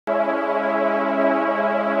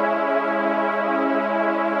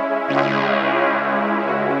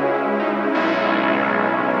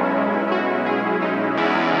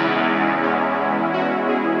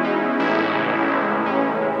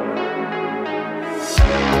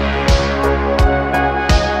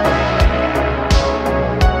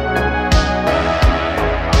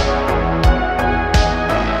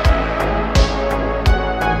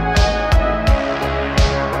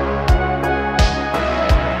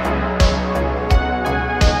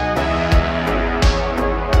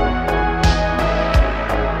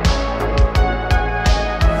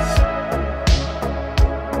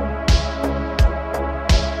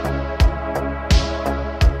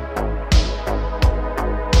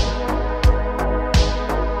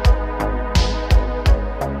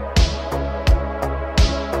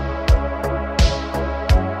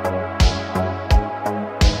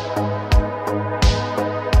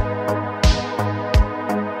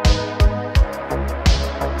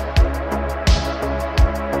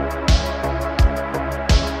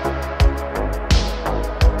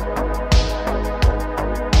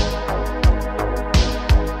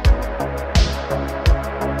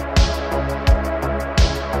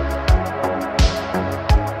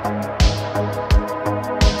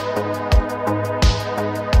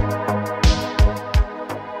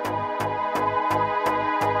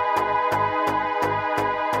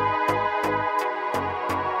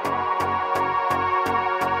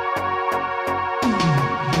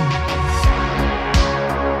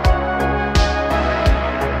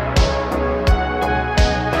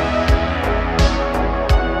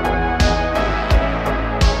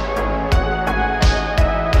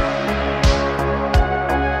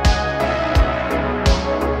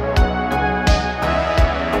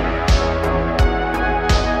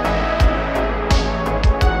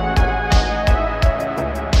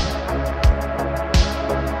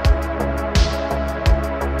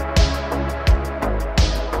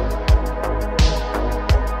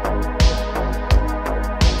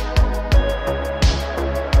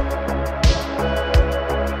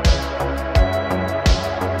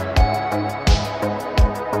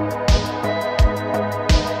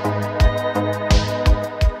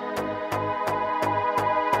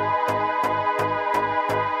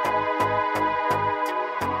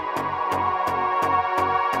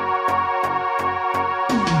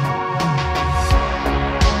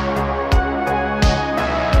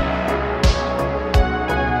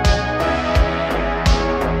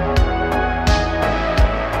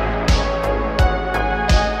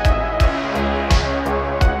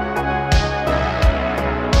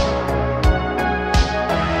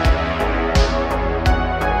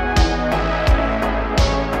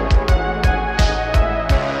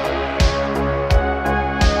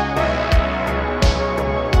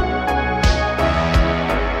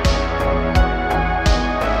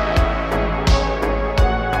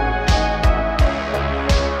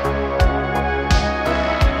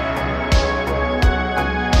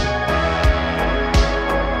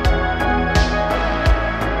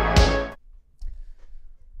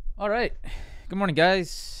All right. Good morning,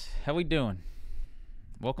 guys. How we doing?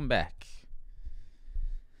 Welcome back.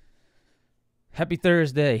 Happy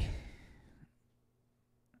Thursday.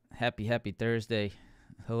 Happy Thursday.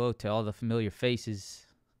 Hello to all the familiar faces.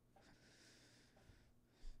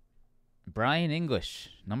 Brian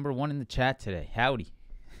English, #1 in the chat today. Howdy.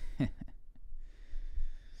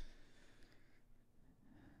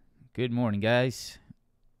 Good morning, guys.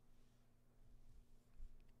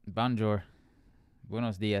 Bonjour.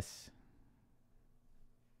 Buenos dias.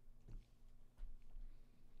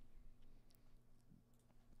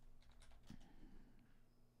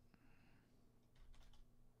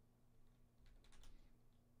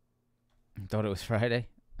 Thought it was Friday?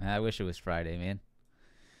 I wish it was Friday, man.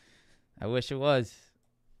 I wish it was.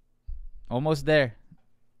 Almost there.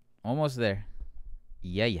 Almost there.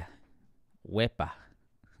 Yeah. Wepa.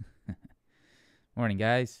 Morning,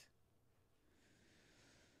 guys.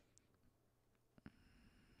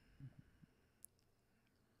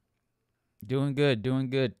 Doing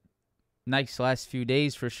good. Nice last few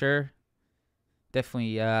days for sure.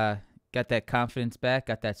 Definitely got that confidence back,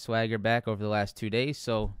 got that swagger back over the last 2 days,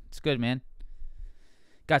 so it's good, man.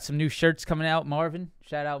 Got some new shirts coming out, Marvin.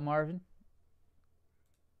 Shout out, Marvin.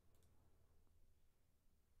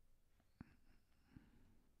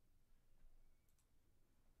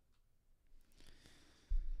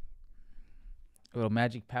 A little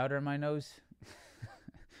magic powder in my nose.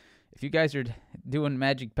 If you guys are doing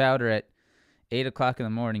magic powder at 8 o'clock in the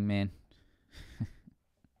morning, man,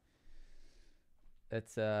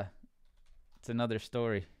 it's another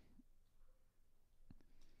story.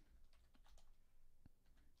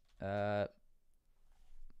 Nvidia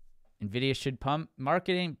should pump.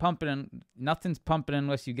 Market ain't pumping. Nothing's pumping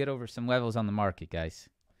unless you get over some levels on the market, guys.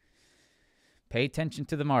 Pay attention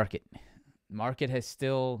to the market. Market has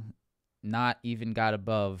still not even got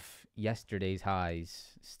above yesterday's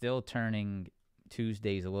highs. Still turning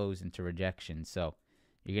Tuesday's lows into rejection. So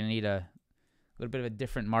you're going to need a little bit of a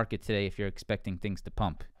different market today if you're expecting things to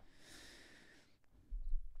pump.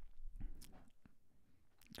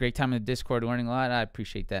 Great time in the Discord, learning a lot. I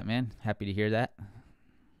appreciate that, man. Happy to hear that.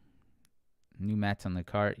 New mats on the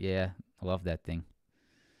cart. Yeah, I love that thing.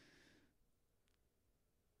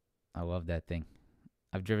 I love that thing.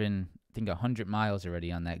 I've driven, I think, 100 miles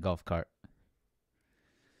already on that golf cart.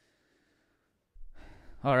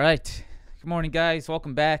 All right. Good morning, guys.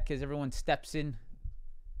 Welcome back as everyone steps in.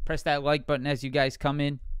 Press that like button as you guys come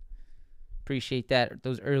in. Appreciate that.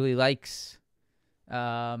 Those early likes.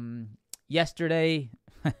 Yesterday,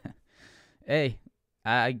 hey,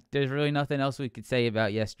 there's really nothing else we could say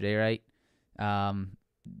about yesterday, right?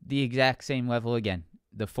 The exact same level again.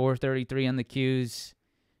 The 433 on the Qs.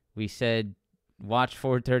 We said watch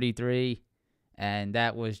 433, and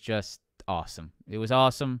that was just awesome. It was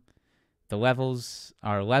awesome. The levels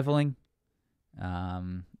are leveling.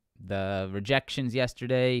 The rejections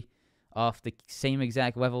yesterday off the same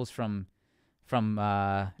exact levels from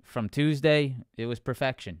Tuesday. It was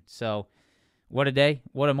perfection. So what a day.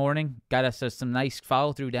 What a morning. Got us some nice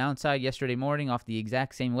follow-through downside yesterday morning off the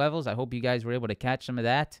exact same levels. I hope you guys were able to catch some of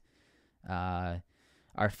that.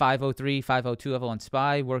 Our 503, 502 level on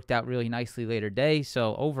SPY worked out really nicely later day.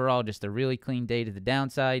 So overall, just a really clean day to the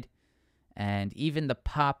downside. And even the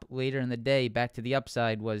pop later in the day back to the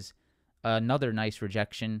upside was another nice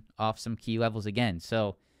rejection off some key levels again.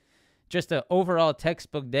 So just an overall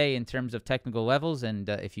textbook day in terms of technical levels. And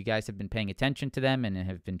if you guys have been paying attention to them and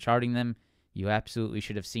have been charting them, you absolutely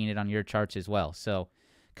should have seen it on your charts as well. So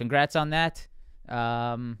congrats on that.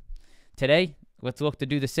 Today, let's look to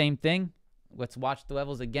do the same thing. Let's watch the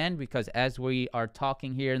levels again, because as we are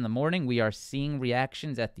talking here in the morning, we are seeing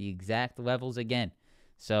reactions at the exact levels again.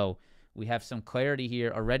 So we have some clarity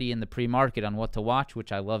here already in the pre-market on what to watch,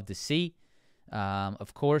 which I love to see.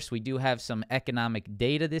 Of course, we do have some economic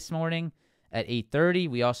data this morning at 8:30.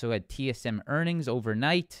 We also had TSM earnings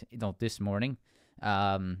overnight, this morning.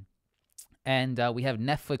 And we have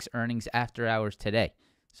Netflix earnings after hours today.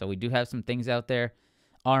 So we do have some things out there.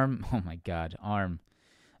 ARM, oh my God, ARM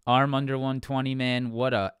under 120, man.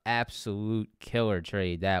 What a absolute killer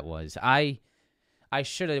trade that was. I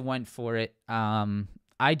should have went for it.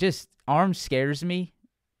 ARM scares me.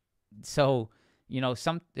 So,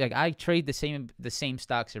 I trade the same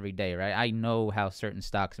stocks every day, right? I know how certain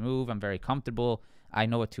stocks move. I'm very comfortable. I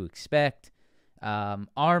know what to expect.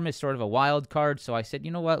 ARM is sort of a wild card, so I said,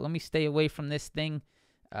 you know what? Let me stay away from this thing.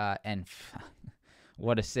 And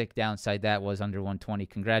what a sick downside that was under 120.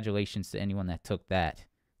 Congratulations to anyone that took that.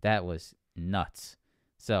 That was nuts.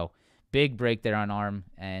 So big break there on ARM,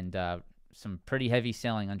 and some pretty heavy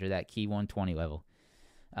selling under that key 120 level.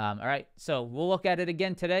 All right, so we'll look at it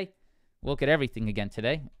again today. We'll look at everything again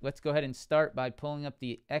today. Let's go ahead and start by pulling up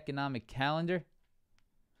the economic calendar.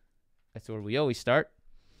 That's where we always start.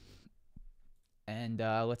 And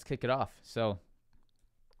let's kick it off. So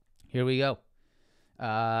here we go.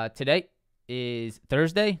 Today is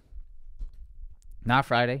Thursday, not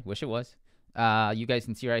Friday. Wish it was. You guys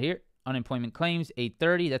can see right here, unemployment claims,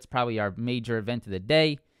 8:30. That's probably our major event of the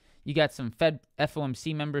day. You got some Fed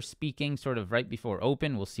FOMC members speaking sort of right before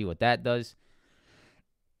open. We'll see what that does.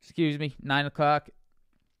 Excuse me, 9 o'clock,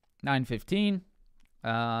 9:15.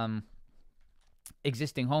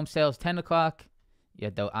 Existing home sales, 10 o'clock. Yeah,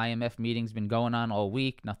 the IMF meeting's been going on all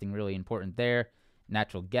week. Nothing really important there.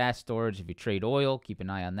 Natural gas storage, if you trade oil, keep an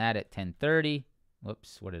eye on that at 10:30.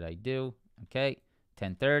 Whoops, what did I do? Okay,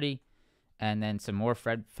 10:30. And then some more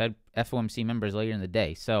Fed FOMC members later in the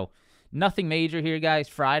day. So nothing major here, guys.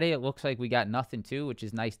 Friday, it looks like we got nothing too, which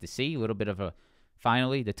is nice to see. A little bit of a,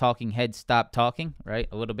 finally, the talking heads stop talking, right?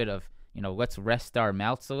 A little bit of, let's rest our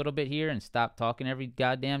mouths a little bit here and stop talking every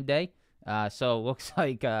goddamn day. So it looks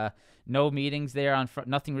like no meetings there on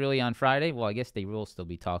nothing really on Friday. Well, I guess they will still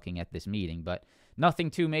be talking at this meeting, but nothing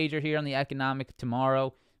too major here on the economic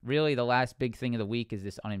tomorrow. Really, the last big thing of the week is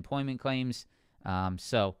this unemployment claims.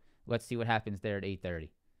 So let's see what happens there at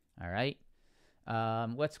 8:30. All right.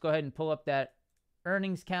 Let's go ahead and pull up that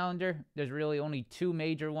earnings calendar. There's really only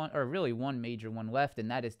one major one left,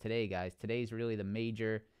 and that is today, guys. Today's really the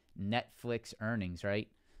major Netflix earnings, right?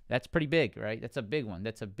 That's pretty big, right? That's a big one.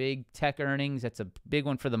 That's a big tech earnings. That's a big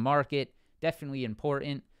one for the market. Definitely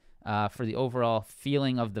important for the overall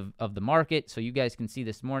feeling of the market. So you guys can see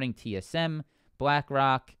this morning, TSM,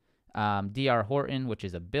 BlackRock, DR Horton, which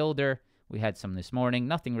is a builder. We had some this morning.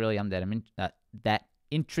 Nothing really I'm that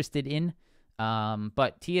interested in.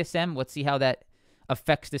 But TSM, let's see how that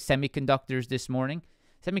affects the semiconductors this morning.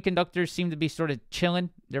 Semiconductors seem to be sort of chilling.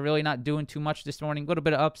 They're really not doing too much this morning. A little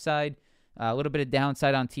bit of upside, a little bit of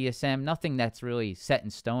downside on TSM. Nothing that's really set in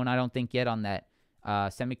stone, I don't think, yet on that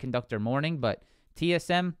semiconductor morning. But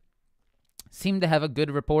TSM seemed to have a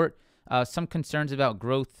good report. Some concerns about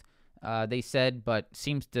growth, they said, but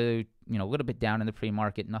seems to, a little bit down in the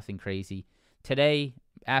pre-market. Nothing crazy. Today,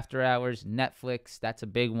 after hours, Netflix, that's a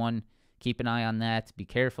big one. Keep an eye on that. Be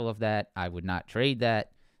careful of that. I would not trade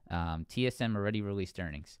that. TSM already released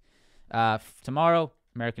earnings. Tomorrow,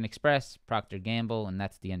 American Express, Procter & Gamble, and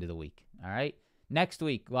that's the end of the week. All right? Next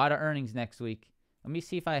week, a lot of earnings next week. Let me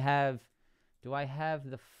see if I have, do I have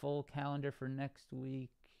the full calendar for next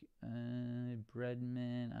week?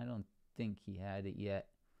 Breadman, I don't think he had it yet.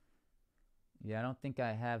 Yeah, I don't think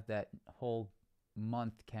I have that whole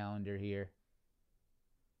month calendar here.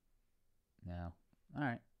 No. All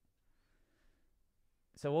right.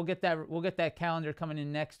 So we'll get that calendar coming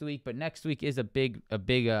in next week, but next week is a big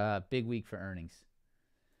week for earnings.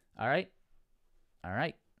 All right.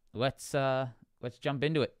 Let's jump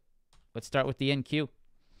into it. Let's start with the NQ.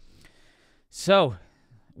 So,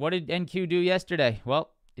 what did NQ do yesterday?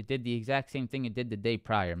 Well, it did the exact same thing it did the day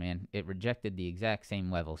prior, man. It rejected the exact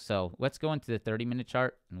same level. So let's go into the 30-minute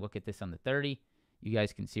chart and look at this on the 30. You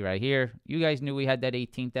guys can see right here. You guys knew we had that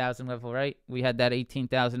 18,000 level, right? We had that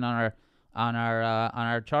 18,000 on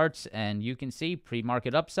our charts, and you can see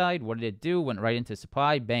pre-market upside. What did it do? Went right into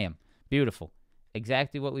supply. Bam. Beautiful.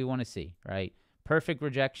 Exactly what we want to see, right? Perfect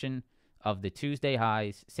rejection of the Tuesday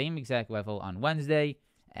highs. Same exact level on Wednesday.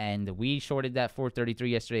 And we shorted that 433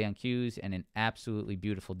 yesterday on Qs, and an absolutely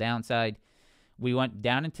beautiful downside. We went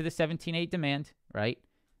down into the 17.8 demand, right?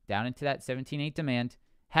 Down into that 17.8 demand.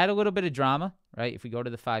 Had a little bit of drama, right? If we go to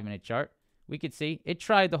the 5-minute chart, we could see it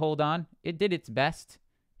tried to hold on. It did its best.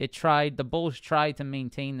 The bulls tried to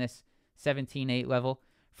maintain this 17.8 level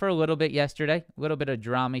for a little bit yesterday. A little bit of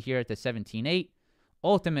drama here at the 17.8.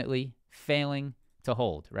 Ultimately failing to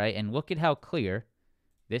hold, right? And look at how clear.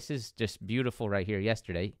 This is just beautiful right here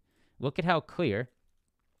yesterday. Look at how clear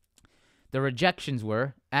the rejections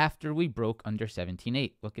were after we broke under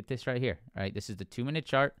 17.8. Look at this right here, right? This is the 2-minute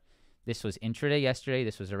chart. This was intraday yesterday.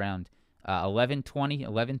 This was around 11:20,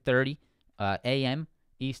 11:30 a.m.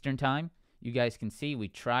 Eastern time. You guys can see we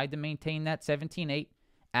tried to maintain that 17.8.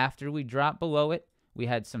 After we dropped below it, we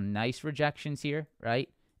had some nice rejections here, right?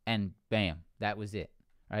 And bam, that was it,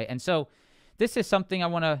 right? And so this is something I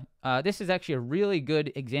want to, this is actually a really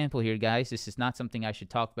good example here, guys. This is not something I should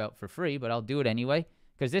talk about for free, but I'll do it anyway,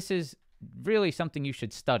 because this is really something you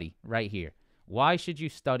should study right here. Why should you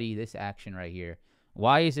study this action right here?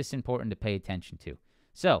 Why is this important to pay attention to?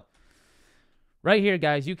 So right here,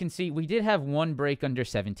 guys, you can see we did have one break under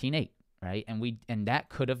 17.8, right? And that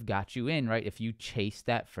could have got you in, right, if you chased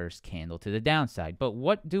that first candle to the downside. But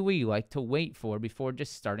what do we like to wait for before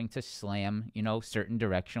just starting to slam, certain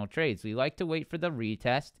directional trades? We like to wait for the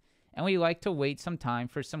retest And we like to wait some time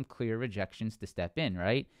for some clear rejections to step in,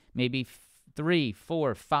 right? Maybe 3,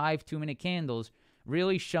 4, 5 2-minute candles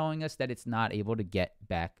really showing us that it's not able to get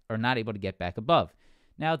back or not able to get back above.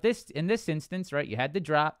 Now, in this instance, right, you had the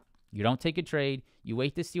drop. You don't take a trade. You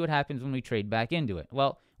wait to see what happens when we trade back into it.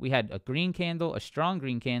 Well, we had a green candle, a strong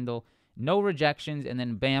green candle, no rejections, and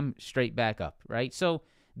then bam, straight back up, right? So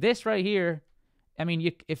this right here, I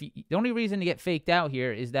mean, the only reason to get faked out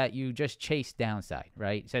here is that you just chased downside,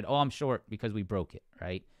 right? Said, oh, I'm short because we broke it,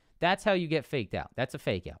 right? That's how you get faked out. That's a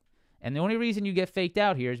fake out. And the only reason you get faked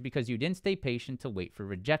out here is because you didn't stay patient to wait for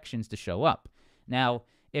rejections to show up. Now,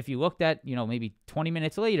 if you looked at, maybe 20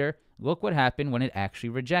 minutes later, look what happened when it actually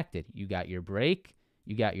rejected. You got your break,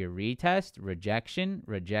 you got your retest,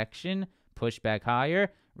 rejection, push back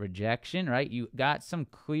higher, rejection, right? You got some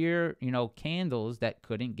clear, candles that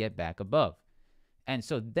couldn't get back above. And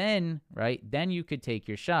so then, right, then you could take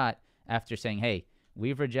your shot after saying, hey,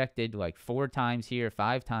 we've rejected like 4 times here,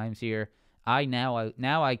 5 times here.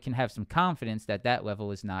 Now I can have some confidence that that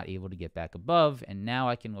level is not able to get back above, and now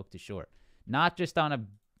I can look to short. Not just on a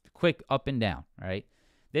quick up and down, right?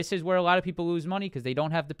 This is where a lot of people lose money because they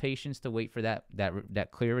don't have the patience to wait for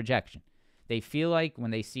that clear rejection. They feel like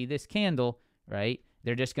when they see this candle, right,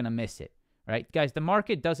 they're just going to miss it, right? Guys, the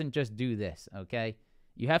market doesn't just do this, okay?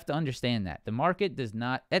 You have to understand that. The market does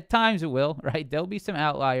not, at times it will, right? There'll be some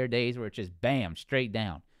outlier days where it's just bam, straight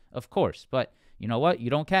down, of course. But you know what? You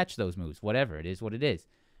don't catch those moves, whatever. It is what it is.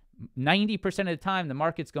 90% of the time, the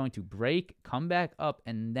market's going to break, come back up,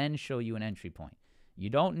 and then show you an entry point. You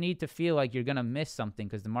don't need to feel like you're going to miss something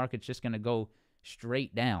because the market's just going to go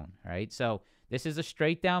straight down, right? So this is a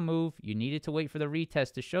straight down move. You needed to wait for the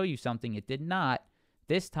retest to show you something. It did not.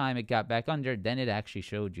 This time it got back under. Then it actually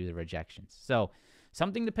showed you the rejections. So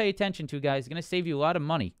something to pay attention to, guys. It's going to save you a lot of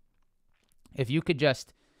money if you could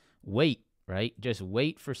just wait, right? Just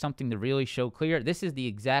wait for something to really show clear. This is the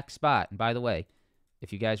exact spot. And by the way,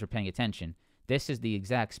 if you guys were paying attention, this is the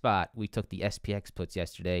exact spot we took the SPX puts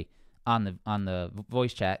yesterday on the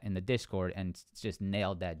voice chat in the Discord and just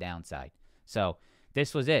nailed that downside. So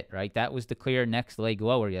this was it, right? That was the clear next leg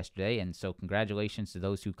lower yesterday, and so congratulations to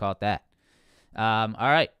those who caught that. All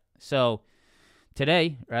right, so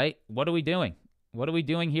today, right, what are we doing? What are we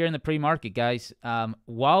doing here in the pre-market, guys?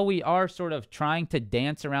 While we are sort of trying to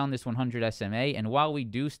dance around this 100 SMA, and while we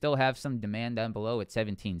do still have some demand down below at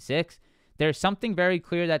 17.6, there's something very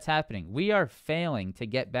clear that's happening. We are failing to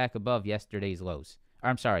get back above yesterday's lows. Or,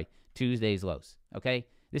 I'm sorry, Tuesday's lows, okay?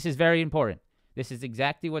 This is very important. This is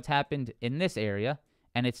exactly what's happened in this area,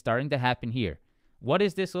 and it's starting to happen here. What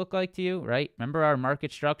does this look like to you, right? Remember our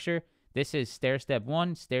market structure? This is stair step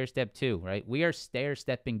 1, stair step 2, right? We are stair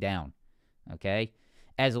stepping down, okay?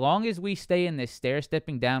 As long as we stay in this stair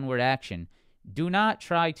stepping downward action, do not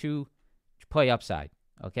try to play upside,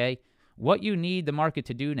 okay? What you need the market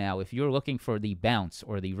to do now, if you're looking for the bounce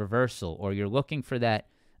or the reversal, or you're looking for that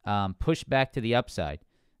push back to the upside,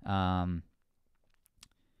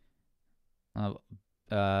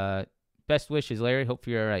 best wishes, Larry. Hope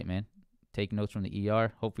you're all right, man. Take notes from the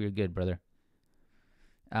ER. Hope you're good, brother.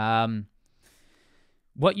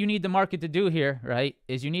 What you need the market to do here, right,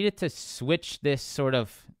 is you need it to switch this sort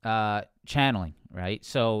of channeling, right?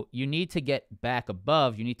 So you need to get back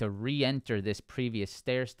above. You need to re-enter this previous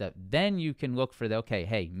stair step. Then you can look for okay,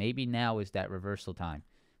 hey, maybe now is that reversal time.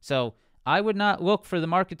 So I would not look for the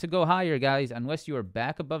market to go higher, guys, unless you are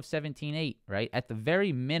back above 17.8, right? At the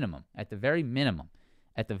very minimum,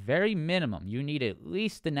 you need at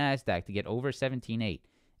least the NASDAQ to get over 17.8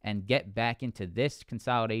 and get back into this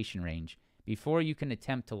consolidation range before you can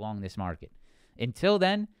attempt to long this market. Until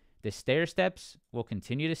then, the stair steps will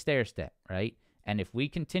continue to stair step, right? And if we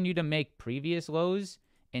continue to make previous lows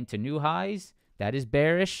into new highs, that is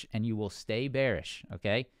bearish, and you will stay bearish,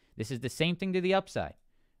 okay? This is the same thing to the upside,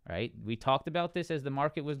 right? We talked about this as the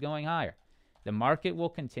market was going higher. The market will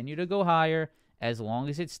continue to go higher as long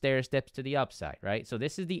as it stair steps to the upside, right? So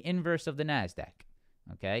this is the inverse of the NASDAQ,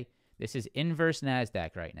 okay? This is inverse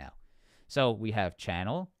NASDAQ right now. So we have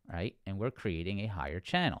channel, right? And we're creating a higher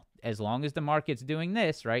channel. As long as the market's doing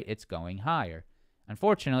this, right, it's going higher.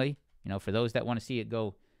 Unfortunately, for those that want to see it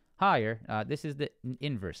go higher, this is the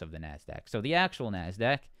inverse of the NASDAQ. So the actual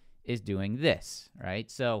NASDAQ is doing this, right?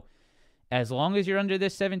 So as long as you're under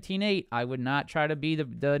this 17.8, I would not try to be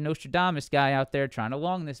the Nostradamus guy out there trying to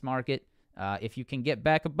long this market. If you can get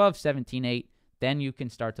back above 17.8, then you can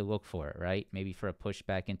start to look for it, right? Maybe for a push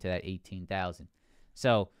back into that 18,000.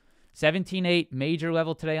 So 17.8, major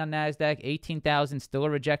level today on NASDAQ. 18,000, still a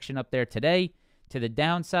rejection up there today. To the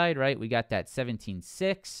downside, right, we got that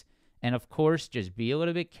 17.6. And, of course, just be a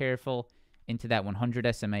little bit careful into that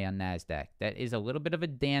 100 SMA on NASDAQ. That is a little bit of a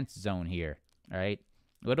dance zone here, all right?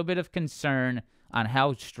 A little bit of concern on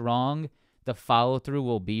how strong the follow-through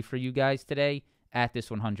will be for you guys today at this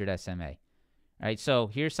 100 SMA. All right, so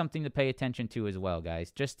here's something to pay attention to as well,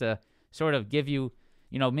 guys, just to sort of give you,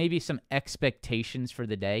 maybe some expectations for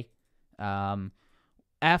the day.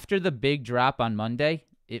 After the big drop on Monday,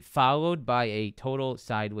 it followed by a total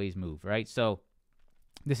sideways move, right? So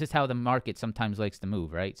this is how the market sometimes likes to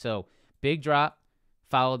move, right? So big drop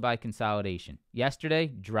followed by consolidation. Yesterday,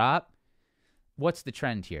 drop. What's the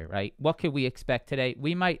trend here, right? What could we expect today?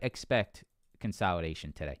 We might expect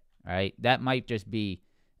consolidation today, all right? That might just be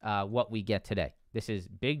what we get today. This is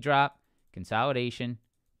big drop, consolidation,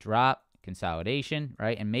 drop, consolidation,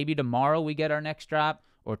 right? And maybe tomorrow we get our next drop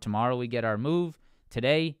or tomorrow we get our move.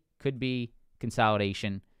 Today could be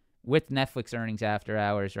consolidation with Netflix earnings after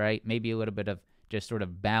hours, right? Maybe a little bit of just sort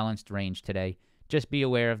of balanced range today. Just be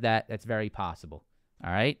aware of that. That's very possible,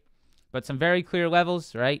 all right? But some very clear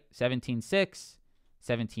levels, right? 17.6,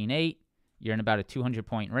 17.8. You're in about a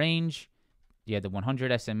 200-point range. You had the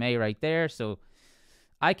 100 SMA right there. So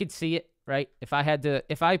I could see it, right? If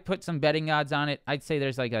I put some betting odds on it, I'd say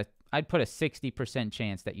I'd put a 60%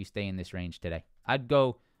 chance that you stay in this range today. I'd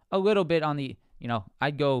go a little bit on the,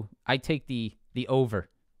 I'd take the over,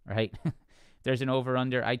 right? There's an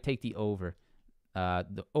over-under. I'd take the over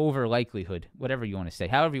likelihood, whatever you want to say,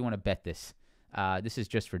 however you want to bet this. This is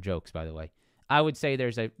just for jokes, by the way. I would say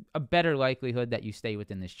there's a better likelihood that you stay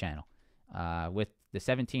within this channel. With the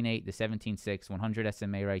 17.8, the 17.6, 100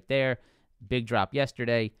 SMA right there. Big drop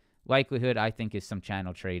yesterday. Likelihood, I think, is some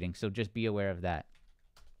channel trading. So just be aware of that.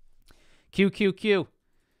 QQQ.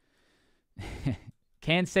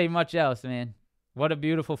 Can't say much else, man. What a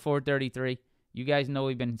beautiful 433. You guys know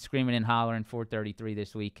we've been screaming and hollering 433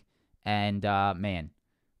 this week. And, man,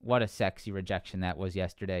 what a sexy rejection that was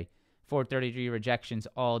yesterday. 433 rejections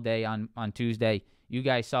all day on Tuesday. You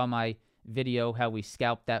guys saw my video how we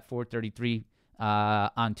scalped that 433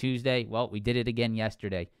 on Tuesday. Well, we did it again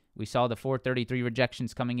yesterday. We saw the 433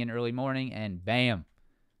 rejections coming in early morning, and bam,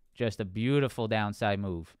 just a beautiful downside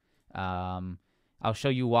move. I'll show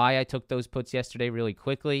you why I took those puts yesterday really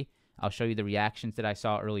quickly. I'll show you the reactions that I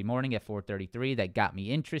saw early morning at 433 that got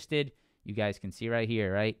me interested. You guys can see right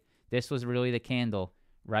here, right? This was really the candle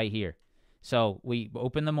right here. So we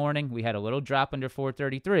opened the morning. We had a little drop under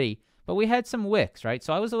 433, but we had some wicks, right?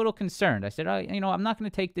 So I was a little concerned. I said, I'm not going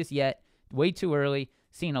to take this yet. Way too early.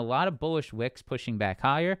 Seeing a lot of bullish wicks pushing back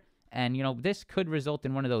higher. And, this could result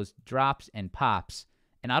in one of those drops and pops.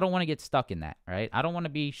 And I don't want to get stuck in that, right? I don't want to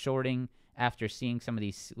be shorting after seeing some of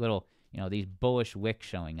these little, these bullish wicks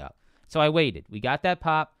showing up. So I waited. We got that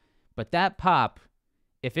pop. But that pop,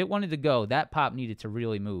 if it wanted to go, that pop needed to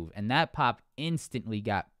really move. And that pop instantly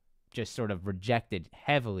got just sort of rejected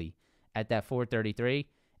heavily at that 433.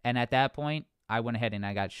 And at that point, I went ahead and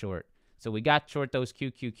I got short. So we got short those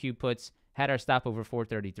QQQ puts, had our stop over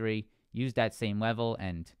 433, used that same level,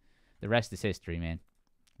 and the rest is history, man.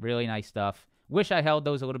 Really nice stuff. Wish I held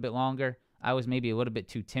those a little bit longer. I was maybe a little bit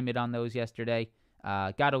too timid on those yesterday.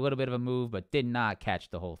 Got a little bit of a move, but did not catch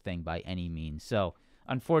the whole thing by any means. So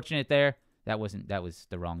unfortunate there. That was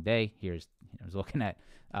the wrong day. I was looking at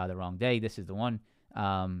the wrong day. This is the one.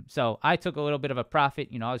 So I took a little bit of a profit.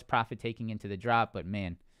 I was profit taking into the drop, but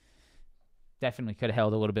man, definitely could have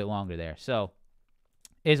held a little bit longer there. So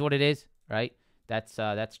is what it is, right? That's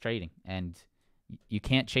trading, and you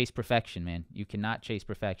can't chase perfection, man. You cannot chase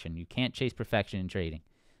perfection. You can't chase perfection in trading.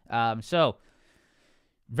 So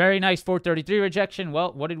very nice 433 rejection.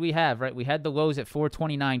 Well, what did we have, right? We had the lows at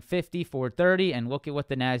 429.50, 430, and look at what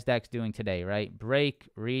the NASDAQ's doing today, right? Break,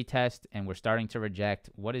 retest, and we're starting to reject.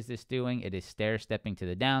 What is this doing? It is stair-stepping to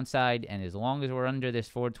the downside, and as long as we're under this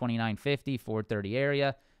 429.50, 430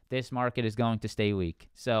 area, this market is going to stay weak.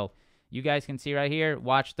 So you guys can see right here,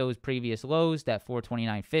 watch those previous lows, that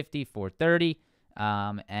 429.50, 430,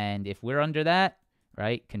 and if we're under that,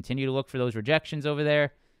 right, continue to look for those rejections over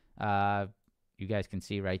there. You guys can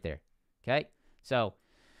see right there. Okay, so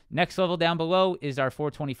next level down below is our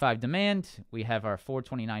 425 demand. We have our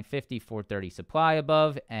 429.50, 430 supply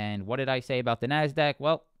above. And what did I say about the NASDAQ?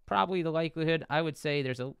 Well, probably the likelihood. I would say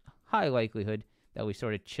there's a high likelihood that we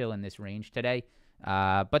sort of chill in this range today.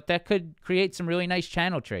 But that could create some really nice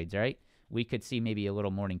channel trades, right? We could see maybe a little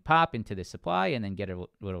morning pop into the supply and then get a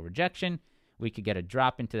little rejection. We could get a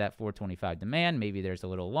drop into that 425 demand. Maybe there's a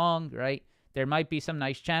little long, right? There might be some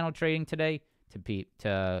nice channel trading today to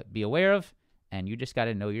be aware of, and you just got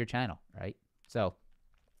to know your channel, right? So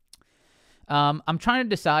I'm trying to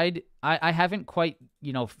decide. I haven't quite,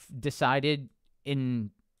 decided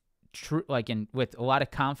in with a lot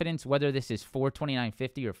of confidence whether this is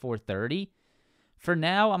 429.50 or 430. For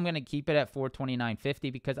now, I'm going to keep it at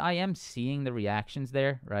 429.50 because I am seeing the reactions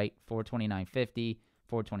there, right? 429.50,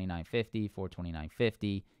 429.50,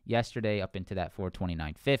 429.50. Yesterday up into that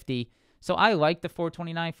 429.50. So I like the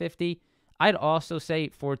 429.50. I'd also say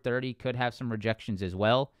 430 could have some rejections as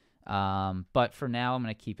well. But for now, I'm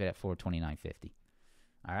going to keep it at 429.50.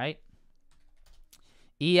 All right.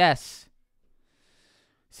 ES.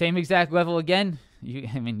 Same exact level again.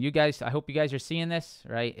 You guys, I hope you guys are seeing this,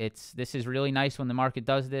 right? This is really nice when the market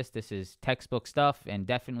does this. This is textbook stuff and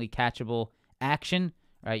definitely catchable action,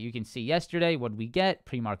 right? You can see yesterday what we get,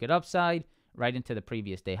 pre-market upside, right into the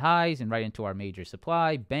previous day highs and right into our major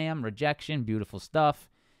supply. Bam, rejection, beautiful stuff.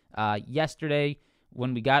 Yesterday,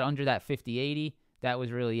 when we got under that 50.80, that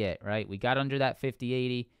was really it, right? We got under that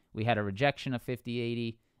 50.80. We had a rejection of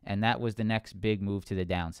 50.80, and that was the next big move to the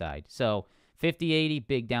downside. So 50.80,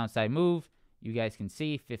 big downside move. You guys can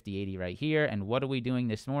see 50.80 right here. And what are we doing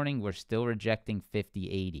this morning? We're still rejecting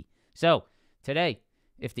 50.80. So today,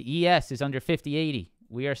 if the ES is under 50.80,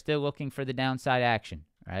 we are still looking for the downside action,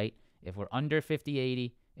 right? If we're under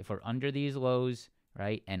 50.80, if we're under these lows,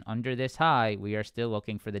 right, and under this high, we are still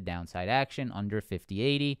looking for the downside action under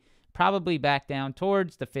 50.80, probably back down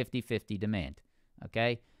towards the 50.50 demand,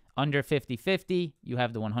 okay? Under 50.50, you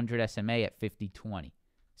have the 100 SMA at 50.20.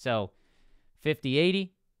 So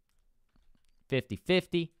 50.80,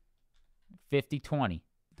 50.50, 50.20.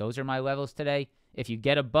 Those are my levels today. If you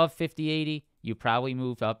get above 50.80, you probably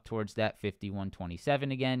move up towards that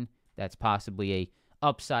 51.27 again. That's possibly a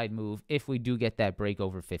upside move if we do get that break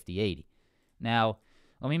over 50.80. Now,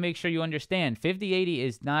 let me make sure you understand, 50.80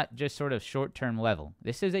 is not just sort of short-term level.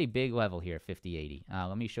 This is a big level here, 50.80.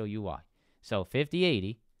 Let me show you why. So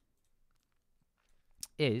 50.80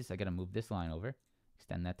 is, I got to move this line over,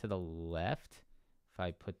 extend that to the left. If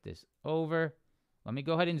I put this over, let me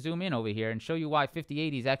go ahead and zoom in over here and show you why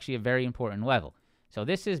 50.80 is actually a very important level. So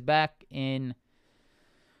this is back in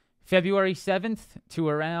February 7th to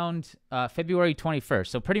around February 21st.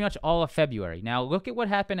 So pretty much all of February. Now look at what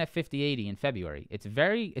happened at 50.80 in February.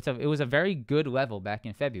 It was a very good level back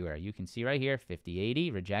in February. You can see right here,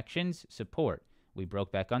 50.80, rejections, support. We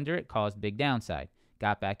broke back under it, caused big downside.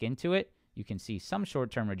 Got back into it. You can see some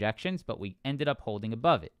short-term rejections, but we ended up holding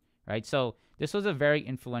above it, right? So this was a very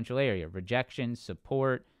influential area. Rejections,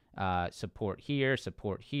 support, support here.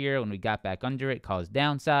 When we got back under it, caused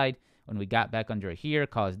downside. When we got back under it here,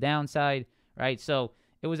 caused downside, right? So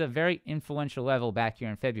it was a very influential level back here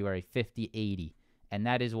in February, 50.80. And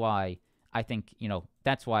that is why I think,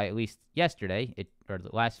 that's why at least yesterday, or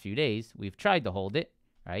the last few days, we've tried to hold it,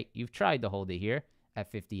 right? You've tried to hold it here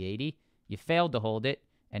at 50.80. You failed to hold it,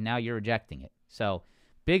 and now you're rejecting it. So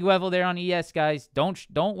big level there on ES, guys. Don't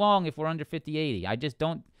long if we're under 50.80. I just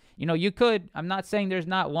don't, you could. I'm not saying there's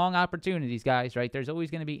not long opportunities, guys, right? There's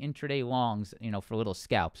always going to be intraday longs, for little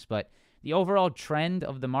scalps. But the overall trend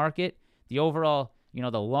of the market, the overall,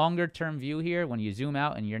 the longer term view here, when you zoom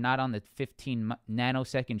out and you're not on the 15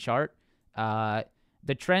 nanosecond chart,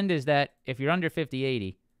 the trend is that if you're under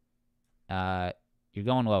 50.80, you're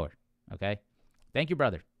going lower, okay? Thank you,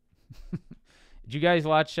 brother. Did you guys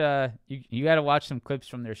watch, you got to watch some clips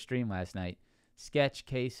from their stream last night. Sketch,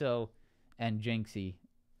 Queso, and Jinxie.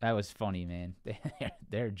 That was funny, man.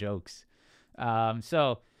 They're jokes.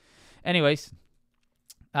 So, anyways,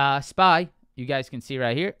 SPY, you guys can see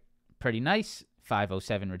right here. Pretty nice.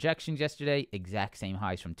 507 rejections yesterday. Exact same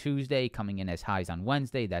highs from Tuesday, coming in as highs on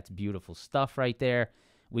Wednesday. That's beautiful stuff right there.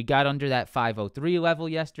 We got under that 503 level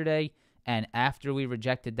yesterday. And after we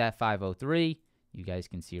rejected that 503, you guys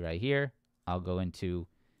can see right here. I'll go into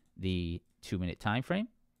the 2-minute time frame.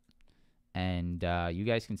 And you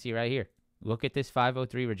guys can see right here. Look at this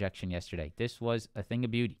 503 rejection yesterday. This was a thing of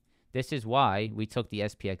beauty. This is why we took the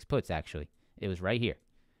SPX puts, actually. It was right here.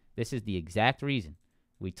 This is the exact reason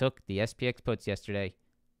we took the SPX puts yesterday.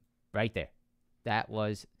 Right there. That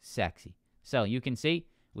was sexy. So you can see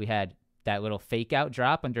we had that little fake out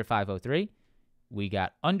drop under 503. We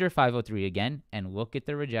got under 503 again. And look at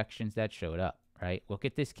the rejections that showed up, right? Look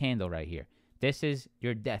at this candle right here. This is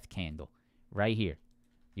your death candle right here.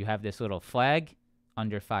 You have this little flag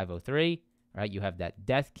under 503. Right, you have that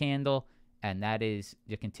death candle, and that is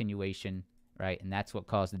the continuation, right? And that's what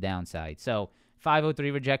caused the downside. So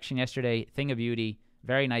 503 rejection yesterday, thing of beauty,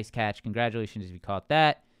 very nice catch. Congratulations if you caught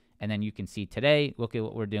that. And then you can see today, look at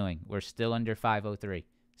what we're doing. We're still under 503.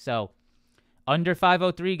 So under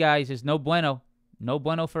 503, guys, is no bueno. No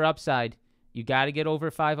bueno for upside. You got to get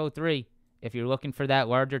over 503 if you're looking for that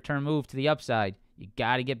larger term move to the upside. You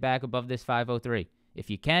got to get back above this 503. If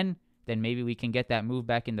you can, then maybe we can get that move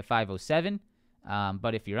back into 507.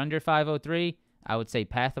 But if you're under 503, I would say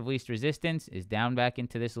path of least resistance is down back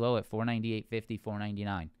into this low at 498.50,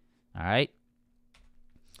 499. All right.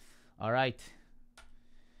 All right.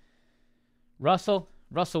 Russell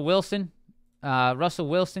Wilson. Russell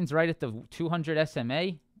Wilson's right at the 200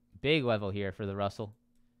 SMA. Big level here for the Russell.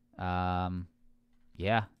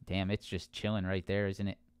 Yeah, damn, it's just chilling right there, isn't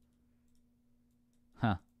it?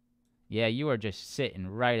 Huh. Yeah, you are just sitting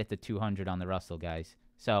right at the 200 on the Russell, guys.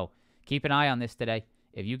 So keep an eye on this today.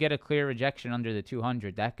 If you get a clear rejection under the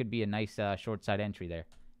 200, that could be a nice short side entry there.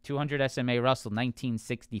 200 SMA Russell,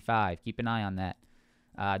 1965. Keep an eye on that.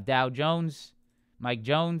 Dow Jones, Mike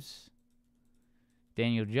Jones,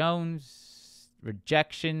 Daniel Jones,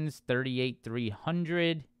 rejections,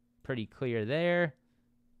 38,300. Pretty clear there.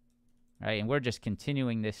 All right, and we're just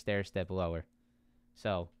continuing this stair step lower.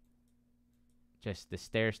 So just the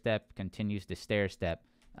stair step continues the stair step.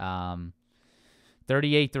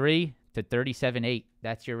 38.3 to 37.8.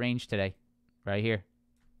 That's your range today, right here.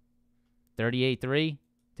 38.3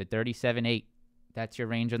 to 37.8. That's your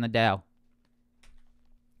range on the Dow.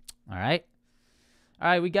 All right. All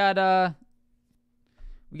right, we got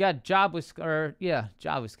jobless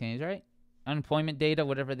claims, right? Unemployment data,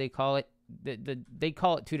 whatever they call it. They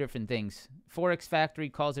call it two different things. Forex Factory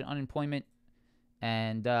calls it unemployment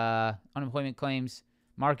and unemployment claims.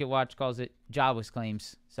 Market Watch calls it jobless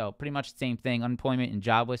claims. So pretty much the same thing. Unemployment and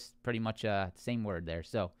jobless, pretty much the same word there.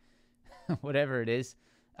 So whatever it is.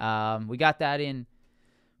 We got that in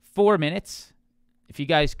 4 minutes. If you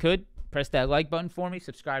guys could, press that like button for me.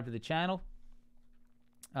 Subscribe to the channel.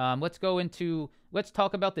 Let's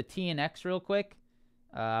talk about the TNX real quick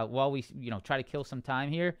while we try to kill some time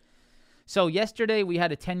here. So yesterday we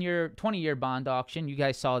had a 20-year bond auction. You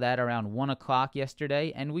guys saw that around 1 o'clock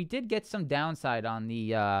yesterday, and we did get some downside on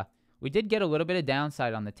the. We did get a little bit of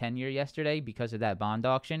downside on the 10-year yesterday because of that bond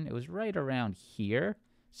auction. It was right around here,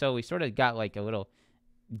 so we sort of got like a little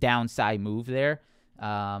downside move there,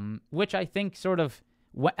 which I think sort of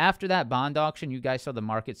after that bond auction, you guys saw the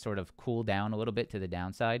market sort of cool down a little bit to the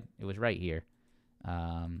downside. It was right here.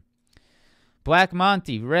 Black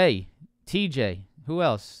Monty, Ray, TJ, who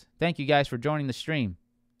else? Thank you guys for joining the stream.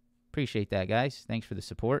 Appreciate that, guys. Thanks for the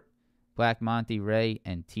support. Black Monty, Ray,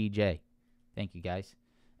 and TJ. Thank you, guys.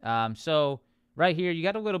 So right here, you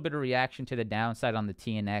got a little bit of reaction to the downside on the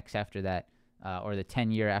TNX after that, or the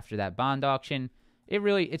 10-year after that bond auction.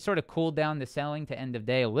 It sort of cooled down the selling to end of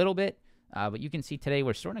day a little bit, but you can see today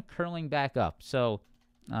we're sort of curling back up. So,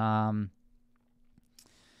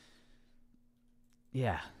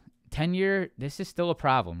 yeah. 10-year, this is still a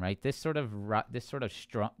problem, right? The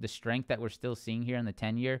strength that we're still seeing here in the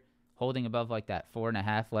 10-year, holding above like that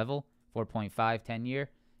 4.5 level, 4.5 10-year.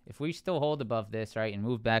 If we still hold above this, right, and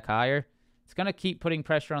move back higher, it's going to keep putting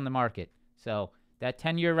pressure on the market. So that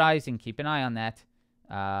 10-year rising, keep an eye on that.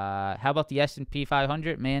 How about the S&P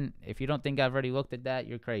 500? Man, if you don't think I've already looked at that,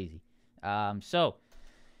 you're crazy. So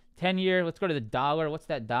 10-year, let's go to the dollar. What's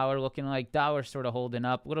that dollar looking like? Dollar sort of holding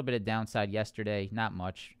up. A little bit of downside yesterday. Not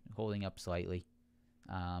much. Holding up slightly.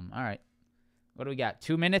 All right. What do we got?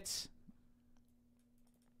 2 minutes.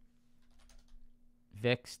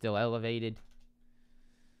 VIX still elevated.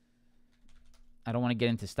 I don't want to get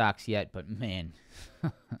into stocks yet, but man.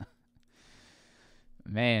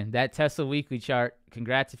 Man, that Tesla weekly chart.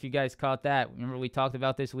 Congrats if you guys caught that. Remember we talked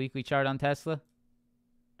about this weekly chart on Tesla?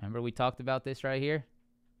 Remember we talked about this right here?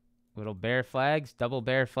 Little bear flags, double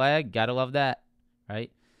bear flag. Gotta love that,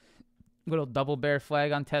 right? Little double bear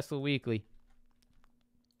flag on Tesla weekly.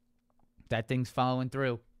 That thing's following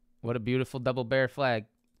through. What a beautiful double bear flag.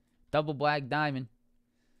 Double black diamond.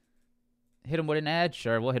 Hit him with an ad?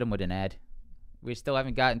 Sure, we'll hit him with an ad. We still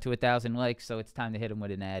haven't gotten to 1,000 likes, so it's time to hit him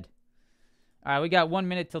with an ad. All right, we got 1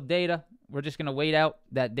 minute till data. We're just going to wait out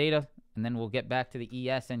that data, and then we'll get back to the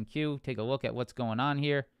ES and Q, take a look at what's going on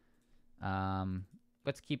here.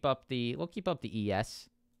 Let's keep up we'll keep up the ES.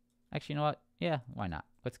 Actually, you know what? Yeah, why not?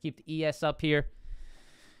 Let's keep the ES up here.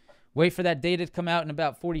 Wait for that data to come out in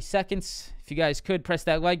about 40 seconds. If you guys could, press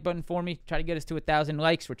that like button for me. Try to get us to 1,000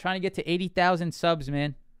 likes. We're trying to get to 80,000 subs,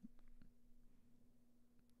 man.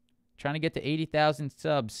 Trying to get to 80,000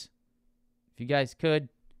 subs. If you guys could,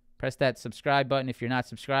 press that subscribe button if you're not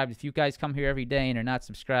subscribed. If you guys come here every day and are not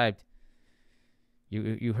subscribed,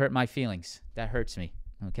 you hurt my feelings. That hurts me,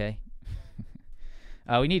 okay?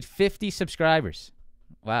 We need 50 subscribers.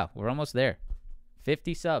 Wow, we're almost there.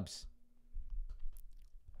 50 subs.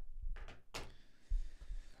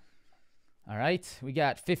 All right, we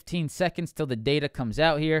got 15 seconds till the data comes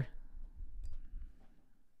out here.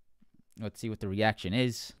 Let's see what the reaction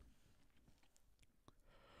is.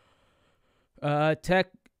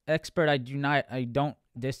 Tech expert, I don't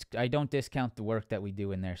I don't discount the work that we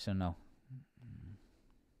do in there, so no.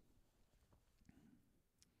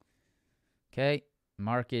 Okay,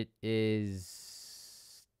 market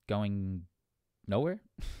is going nowhere.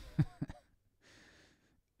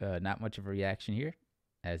 Not much of a reaction here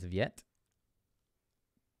as of yet.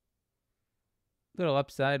 Little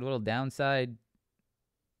upside, little downside.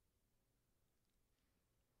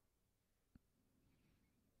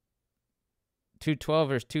 $212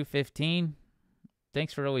 versus $215.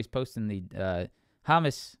 Thanks for always posting the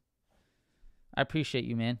Hamas. I appreciate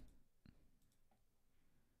you, man.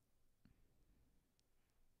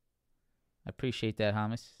 I appreciate that,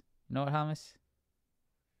 Hamas. You know what, Hamas?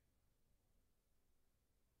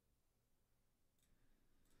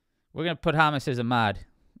 We're going to put Hamas as a mod.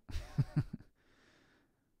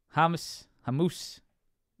 Hamus,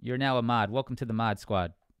 you're now a mod. Welcome to the mod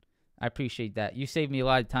squad. I appreciate that. You save me a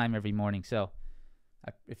lot of time every morning, so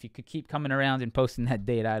if you could keep coming around and posting that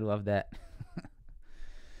data, I'd love that.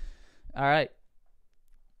 All right.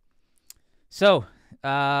 So,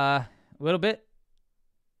 a little bit.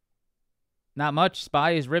 Not much.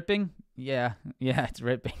 SPY is ripping. Yeah, it's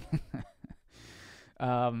ripping.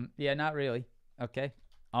 Yeah, not really. Okay.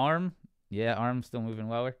 ARM. Yeah, ARM's still moving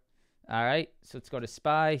lower. All right, so let's go to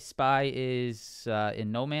SPY. SPY is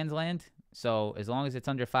in no man's land. So as long as it's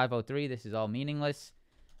under 503, this is all meaningless.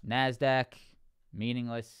 NASDAQ,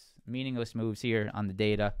 meaningless. Meaningless moves here on the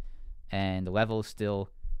data. And the levels still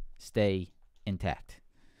stay intact.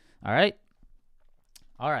 All right.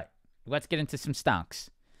 Let's get into some stonks.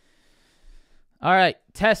 All right,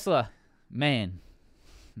 Tesla. Man.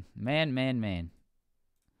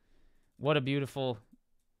 What a beautiful,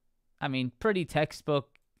 pretty textbook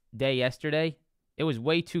day yesterday. It was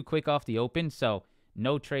way too quick off the open, so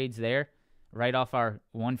no trades there right off our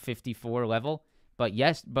 154 level. But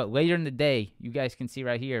later in the day, you guys can see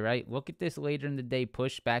right here, right? Look at this later in the day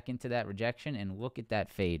push back into that rejection, and look at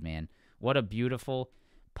that fade, man. What a beautiful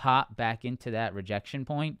pop back into that rejection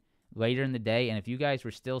point later in the day. And if you guys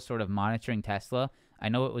were still sort of monitoring Tesla, I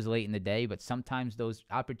know it was late in the day, but sometimes those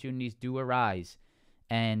opportunities do arise.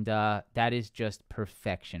 And that is just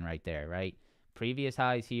perfection right there, right? Previous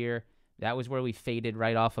highs here. That was where we faded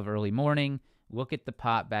right off of early morning. Look at the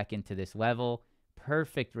pop back into this level.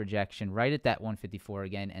 Perfect rejection right at that 154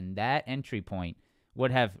 again. And that entry point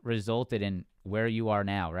would have resulted in where you are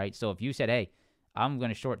now, right? So if you said, hey, I'm going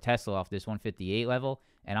to short Tesla off this 158 level,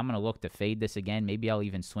 and I'm going to look to fade this again. Maybe I'll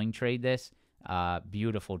even swing trade this.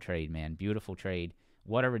 Beautiful trade, man. Beautiful trade.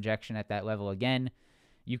 What a rejection at that level again.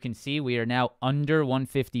 You can see we are now under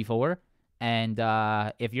 154. And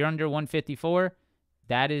if you're under 154,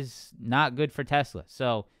 that is not good for Tesla.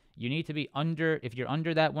 So you need to be under, if you're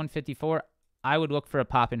under that 154, I would look for a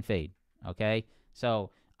pop and fade, okay?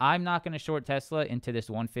 So I'm not going to short Tesla into this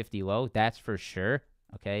 150 low. That's for sure,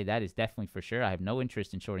 okay? That is definitely for sure. I have no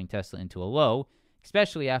interest in shorting Tesla into a low,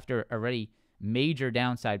 especially after already major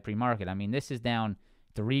downside pre-market. This is down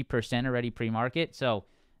 3% already pre-market, so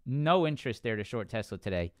no interest there to short Tesla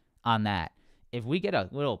today on that. If we get a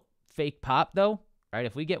little fake pop, though, right?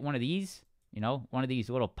 If we get one of these, one of these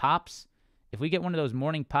little pops, if we get one of those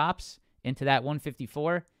morning pops into that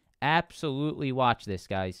 154, absolutely watch this,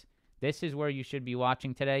 guys. This is where you should be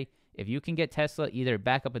watching today. If you can get Tesla either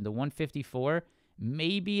back up into 154,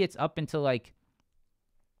 maybe it's up into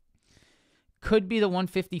could be the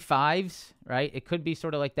 155s, right? It could be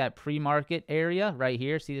sort of like that pre-market area right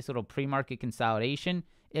here. See this little pre-market consolidation?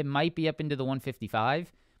 It might be up into the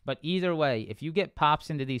 155. But either way, if you get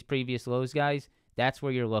pops into these previous lows, guys, that's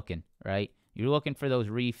where you're looking, right? You're looking for those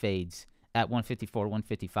refades at 154,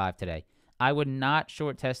 155 today. I would not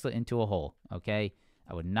short Tesla into a hole, okay?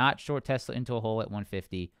 I would not short Tesla into a hole at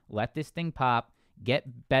 150. Let this thing pop.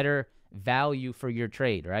 Get better value for your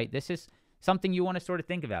trade, right? This is something you want to sort of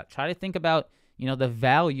think about. Try to think about, the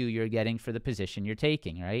value you're getting for the position you're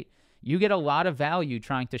taking, right? You get a lot of value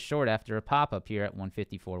trying to short after a pop-up here at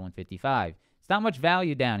 154, 155. It's not much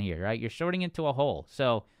value down here, right? You're shorting into a hole.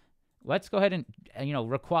 So let's go ahead and,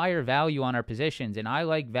 require value on our positions. And I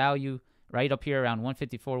like value right up here around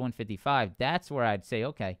 154, 155. That's where I'd say,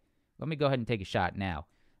 okay, let me go ahead and take a shot now.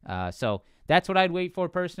 So that's what I'd wait for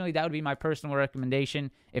personally. That would be my personal recommendation.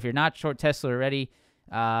 If you're not short Tesla already,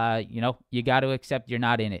 you got to accept you're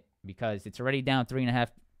not in it because it's already down 3.5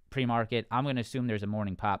 pre-market. I'm going to assume there's a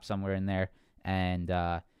morning pop somewhere in there. And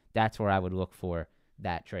that's where I would look for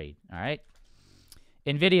that trade. All right.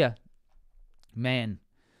 NVIDIA, man,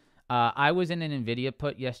 I was in an NVIDIA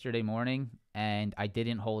put yesterday morning, and I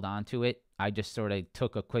didn't hold on to it. I just sort of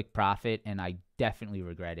took a quick profit, and I definitely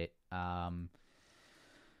regret it.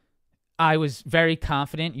 I was very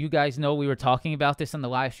confident. You guys know we were talking about this on the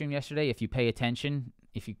live stream yesterday. If you pay attention,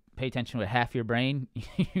 if you pay attention with half your brain,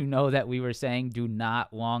 you know that we were saying do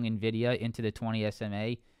not long NVIDIA into the 20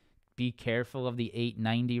 SMA. Be careful of the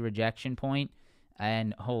 890 rejection point.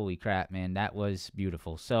 And holy crap, man, that was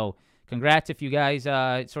beautiful. So congrats if you guys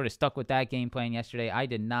sort of stuck with that game plan yesterday. I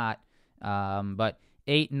did not. But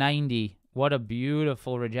 890, what a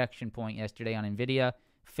beautiful rejection point yesterday on NVIDIA.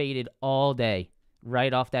 Faded all day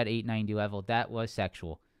right off that 890 level. That was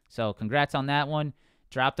sexual. So congrats on that one.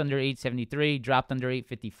 Dropped under 873, dropped under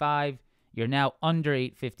 855. You're now under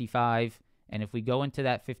 855. And if we go into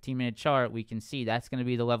that 15-minute chart, we can see that's going to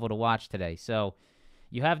be the level to watch today. So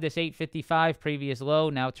you have this 855 previous low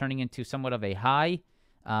now turning into somewhat of a high.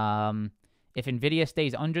 If NVIDIA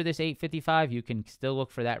stays under this 855, you can still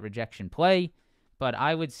look for that rejection play. But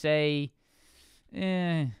I would say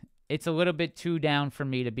it's a little bit too down for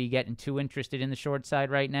me to be getting too interested in the short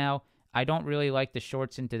side right now. I don't really like the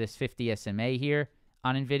shorts into this 50 SMA here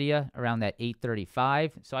on NVIDIA around that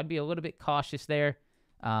 835. So I'd be a little bit cautious there.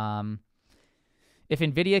 If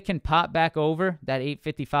NVIDIA can pop back over that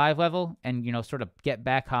 855 level and, sort of get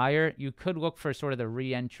back higher, you could look for sort of the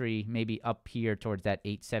re-entry maybe up here towards that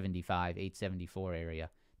 875, 874 area.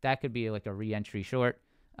 That could be like a re-entry short.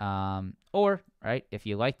 Or, right, if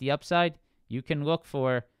you like the upside, you can look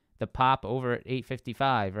for the pop over at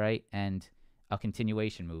 855, right, and a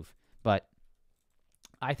continuation move. But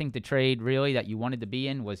I think the trade really that you wanted to be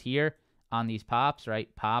in was here on these pops, right?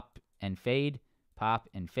 Pop and fade, pop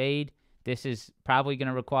and fade. This is probably going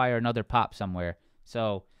to require another pop somewhere.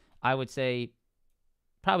 So I would say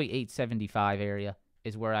probably 875 area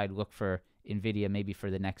is where I'd look for NVIDIA maybe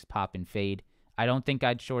for the next pop and fade. I don't think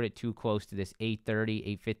I'd short it too close to this 830,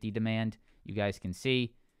 850 demand. You guys can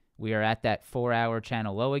see we are at that 4-hour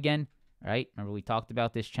channel low again, right? Remember we talked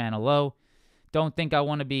about this channel low. Don't think I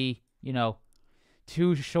want to be,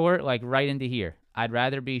 too short like right into here. I'd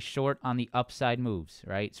rather be short on the upside moves,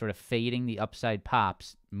 right? Sort of fading the upside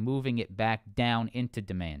pops, moving it back down into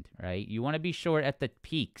demand, right? You want to be short at the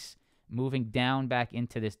peaks, moving down back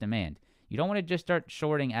into this demand. You don't want to just start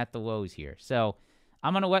shorting at the lows here. So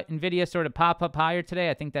I'm going to let NVIDIA sort of pop up higher today.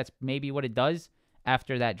 I think that's maybe what it does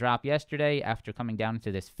after that drop yesterday, after coming down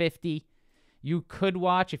to this 50. You could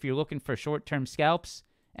watch, if you're looking for short-term scalps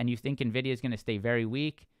and you think NVIDIA is going to stay very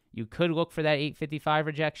weak, you could look for that 855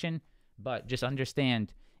 rejection. But just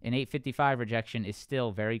understand, an 855 rejection is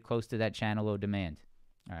still very close to that channel low demand.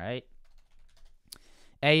 All right.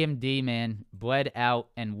 AMD, man, bled out,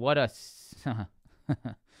 and what a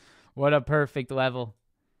what a perfect level.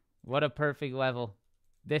 What a perfect level.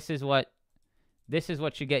 This is what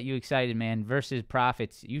should get you excited, man. Versus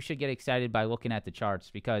profits, you should get excited by looking at the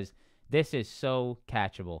charts because this is so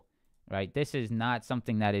catchable, right? This is not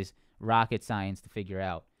something that is rocket science to figure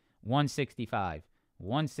out. 165.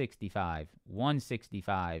 165,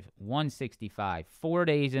 165, 165, 4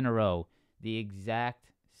 days in a row, the exact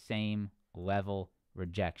same level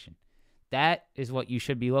rejection. That is what you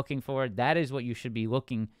should be looking for. That is what you should be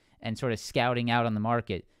looking and sort of scouting out on the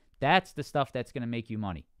market. That's the stuff that's going to make you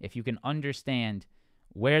money. If you can understand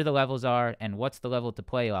where the levels are and what's the level to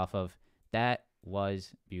play off of, that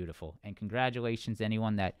was beautiful. And congratulations to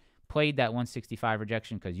anyone that played that 165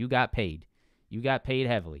 rejection because you got paid. You got paid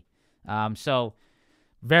heavily. So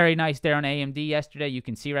very nice there on AMD yesterday. You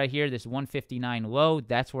can see right here, this 159 low.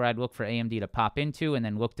 That's where I'd look for AMD to pop into and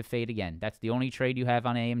then look to fade again. That's the only trade you have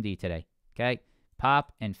on AMD today. Okay?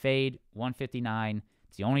 Pop and fade, 159.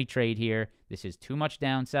 It's the only trade here. This is too much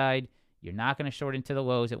downside. You're not going to short into the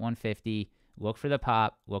lows at 150. Look for the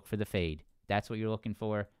pop. Look for the fade. That's what you're looking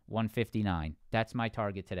for, 159. That's my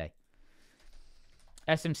target today.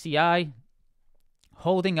 SMCI,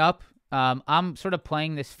 holding up. I'm sort of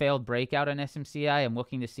playing this failed breakout on SMCI. I'm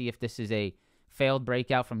looking to see if this is a failed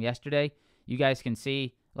breakout from yesterday. You guys can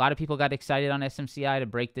see a lot of people got excited on SMCI to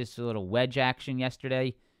break this little wedge action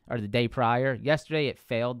yesterday or the day prior. Yesterday, it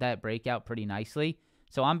failed that breakout pretty nicely.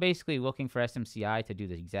 So I'm basically looking for SMCI to do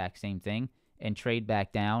the exact same thing and trade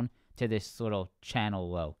back down to this little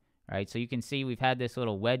channel low, right? So you can see we've had this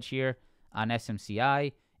little wedge here on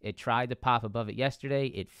SMCI. It tried to pop above it yesterday.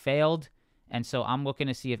 It failed. And so I'm looking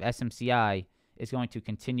to see if SMCI is going to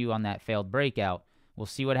continue on that failed breakout. We'll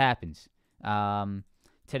see what happens.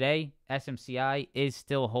 Today, SMCI is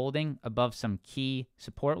still holding above some key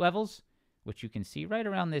support levels, which you can see right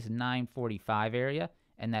around this 945 area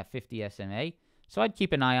and that 50 SMA. So I'd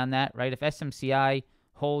keep an eye on that, right? If SMCI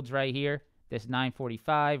holds right here, this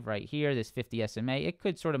 945 right here, this 50 SMA, it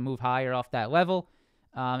could sort of move higher off that level.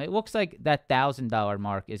 It looks like that $1,000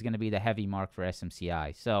 mark is going to be the heavy mark for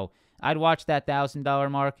SMCI. So I'd watch that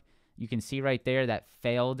 $1,000 mark. You can see right there that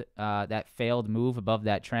failed move above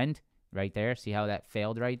that trend right there. See how that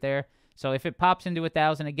failed right there? So if it pops into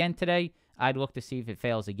 1,000 again today, I'd look to see if it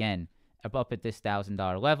fails again up at this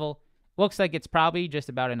 $1,000 level. Looks like it's probably just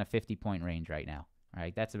about in a 50-point range right now. All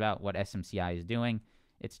right, that's about what SMCI is doing.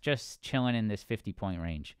 It's just chilling in this 50-point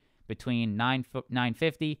range between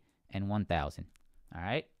 950 and 1,000. All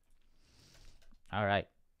right. All right.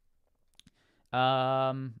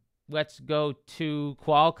 Let's go to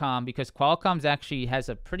Qualcomm, because Qualcomm's actually has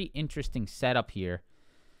a pretty interesting setup here.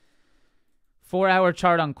 4-hour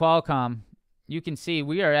chart on Qualcomm. You can see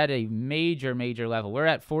we are at a major level. We're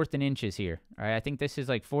at 4th and inches here. All right, I think this is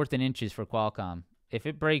like 4th and inches for Qualcomm. If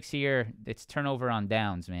it breaks here, it's turnover on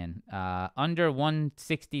downs, man. Under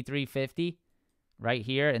 163.50 right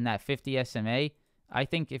here in that 50 SMA. I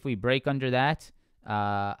think if we break under that,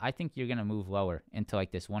 I think you're going to move lower into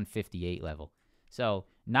like this 158 level. So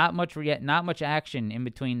not much action in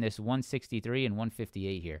between this 163 and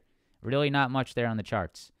 158 here. Really not much there on the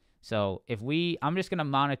charts. So I'm just going to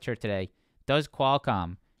monitor today. Does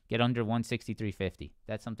Qualcomm get under 163.50?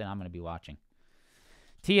 That's something I'm going to be watching.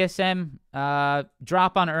 TSM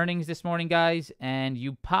drop on earnings this morning, guys, and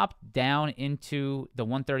you popped down into the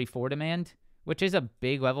 134 demand, which is a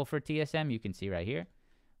big level for TSM. You can see right here,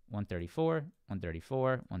 134, 134,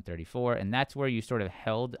 134, and that's where you sort of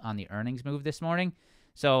held on the earnings move this morning.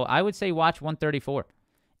 So I would say watch 134.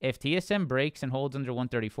 If TSM breaks and holds under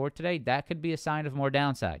 134 today, that could be a sign of more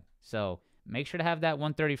downside. So make sure to have that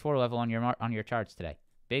 134 level on your charts today.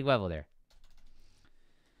 Big level there.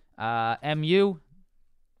 MU.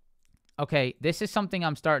 Okay, this is something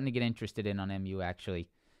I'm starting to get interested in on MU, actually.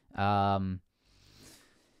 I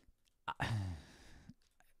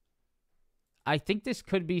think this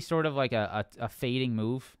could be sort of like a fading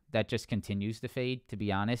move that just continues to fade, to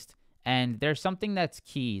be honest. And there's something that's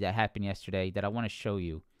key that happened yesterday that I want to show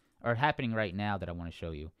you, or happening right now that I want to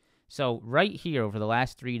show you. So right here over the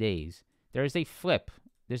last 3 days, there is a flip.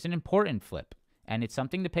 There's an important flip, and it's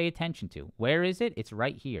something to pay attention to. Where is it? It's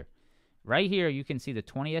right here. Right here, you can see the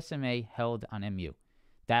 20 SMA held on MU.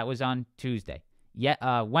 That was on Tuesday.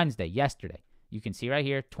 Wednesday, yesterday. You can see right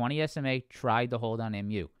here, 20 SMA tried to hold on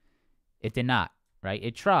MU. It did not, right?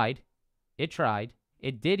 It tried.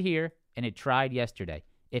 It did here, and it tried yesterday.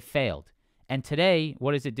 It failed. And today,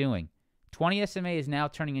 what is it doing? 20 SMA is now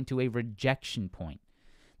turning into a rejection point.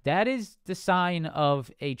 That is the sign of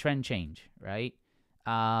a trend change, right?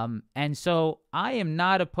 And so I am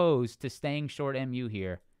not opposed to staying short MU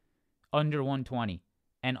here under 120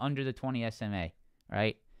 and under the 20 SMA,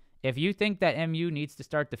 right? If you think that MU needs to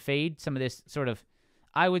start to fade some of this sort of,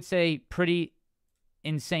 I would say, pretty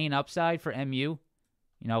insane upside for MU,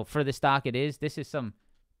 for the stock this is some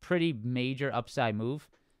pretty major upside move.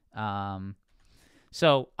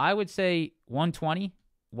 So I would say 120,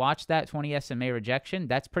 watch that 20 SMA rejection.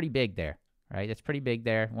 That's pretty big there, right? That's pretty big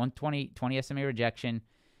there. 120, 20 SMA rejection.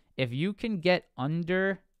 If you can get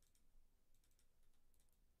under,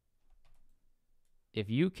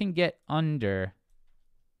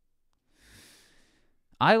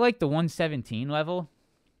 I like the 117 level,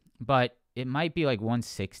 but it might be like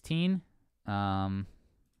 116.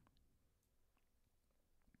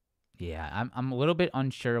 Yeah, I'm a little bit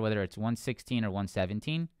unsure whether it's 116 or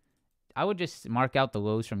 117. I would just mark out the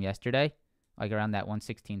lows from yesterday, like around that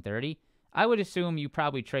 116.30. I would assume you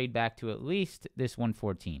probably trade back to at least this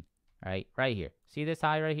 114, right? Right here. See this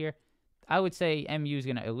high right here? I would say MU is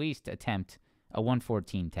going to at least attempt a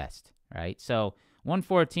 114 test, right? So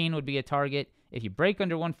 114 would be a target. If you break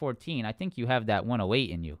under 114, I think you have that 108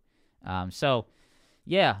 in you. So,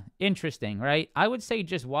 yeah, interesting, right? I would say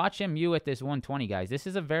just watch MU at this 120, guys. This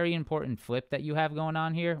is a very important flip that you have going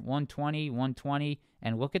on here, 120, 120,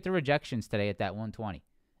 and look at the rejections today at that 120.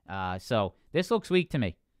 So this looks weak to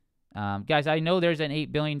me. Guys, I know there's an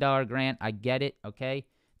 $8 billion grant. I get it, okay?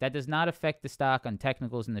 That does not affect the stock on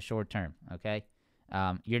technicals in the short term, okay?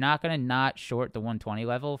 You're not going to not short the 120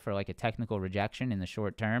 level for like a technical rejection in the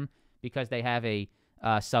short term because they have a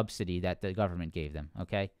subsidy that the government gave them,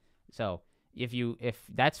 okay? So if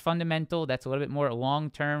that's fundamental, that's a little bit more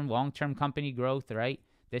long-term company growth, right?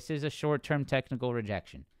 This is a short-term technical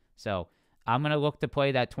rejection. So I'm going to look to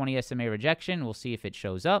play that 20 SMA rejection. We'll see if it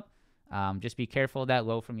shows up. Just be careful of that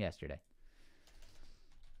low from yesterday.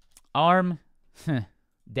 ARM,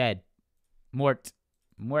 dead. Mort.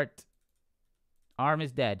 ARM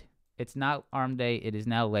is dead. It's not ARM day. It is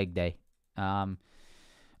now leg day.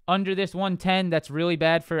 Under this 110, that's really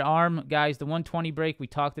bad for ARM. Guys, the 120 break, we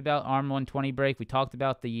talked about ARM 120 break. We talked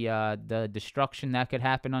about the destruction that could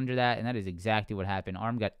happen under that, and that is exactly what happened.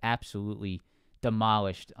 ARM got absolutely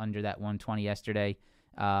demolished under that 120 yesterday.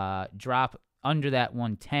 Drop under that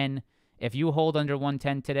 110. If you hold under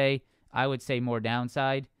 110 today, I would say more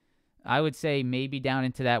downside. I would say maybe down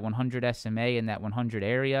into that 100 SMA in that 100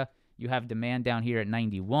 area. You have demand down here at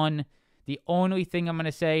 91. The only thing I'm going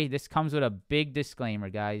to say, this comes with a big disclaimer,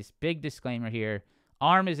 guys. Big disclaimer here.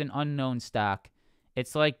 ARM is an unknown stock.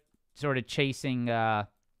 It's like sort of chasing,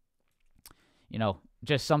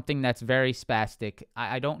 just something that's very spastic.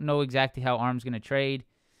 I don't know exactly how ARM's going to trade.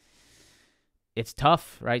 It's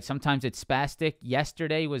tough, right? Sometimes it's spastic.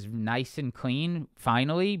 Yesterday was nice and clean,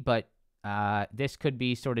 finally, but this could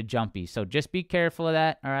be sort of jumpy. So just be careful of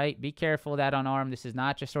that, all right? Be careful of that on ARM. This is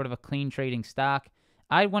not just sort of a clean trading stock.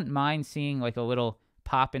 I wouldn't mind seeing like a little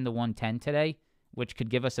pop into 110 today, which could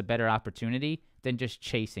give us a better opportunity than just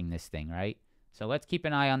chasing this thing, right? So let's keep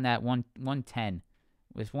an eye on that 110.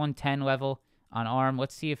 With 110 level on ARM,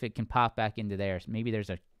 let's see if it can pop back into there. Maybe there's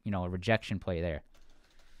a rejection play there.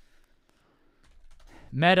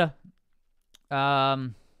 Meta.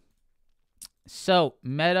 So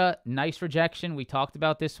Meta, nice rejection. We talked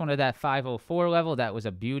about this one at that 504 level. That was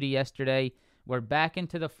a beauty yesterday. We're back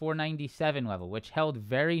into the 497 level, which held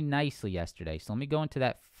very nicely yesterday. So let me go into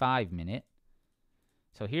that 5 minute.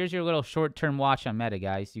 So here's your little short-term watch on Meta,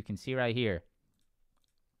 guys. You can see right here.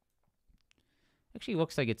 Actually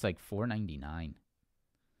looks like it's like 499.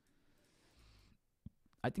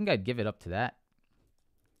 I think I'd give it up to that.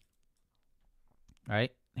 All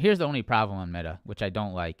right. Here's the only problem on Meta, which I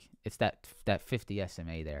don't like. It's that 50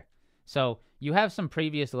 SMA there. So you have some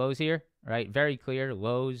previous lows here, right? Very clear.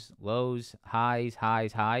 Lows, lows, highs,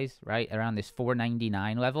 highs, highs, right? Around this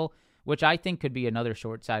 499 level, which I think could be another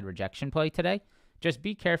short side rejection play today. Just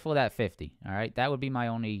be careful of that 50, all right? That would be my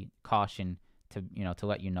only caution to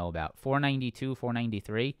let you know about. 492,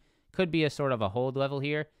 493 could be a sort of a hold level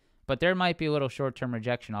here, but there might be a little short-term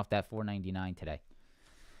rejection off that 499 today.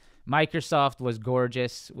 Microsoft was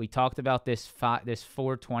gorgeous. We talked about this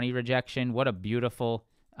 420 rejection. What a beautiful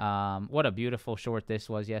short this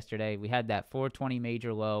was yesterday. We had that 420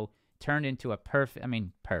 major low turned into a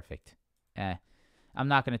perfect. I'm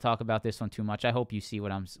not going to talk about this one too much. I hope you see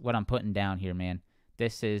what I'm putting down here, man.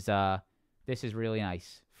 This is really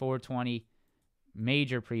nice. 420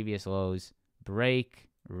 major previous lows, break,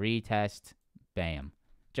 retest, bam.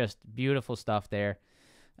 Just beautiful stuff there.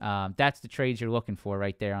 That's the trades you're looking for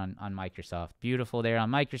right there on Microsoft. Beautiful there on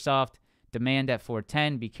Microsoft. Demand at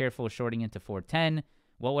 410. Be careful of shorting into 410.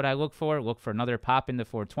 What would I look for? Look for another pop into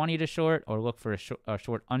 420 to short, or look for a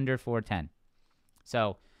short under 410.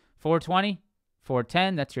 So 420,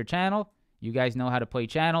 410, that's your channel. You guys know how to play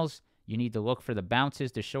channels. You need to look for the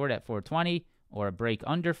bounces to short at 420 or a break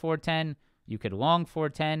under 410. You could long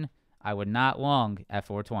 410. I would not long at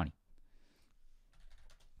 420.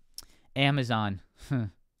 Amazon.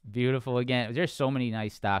 Beautiful again. There's so many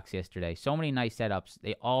nice stocks yesterday. So many nice setups.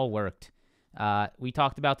 They all worked. We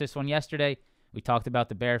talked about this one yesterday. We talked about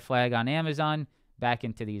the bear flag on Amazon back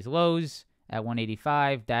into these lows at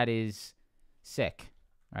 185. That is sick.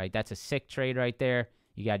 All right, that's a sick trade right there.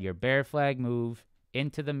 You got your bear flag move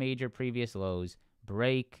into the major previous lows,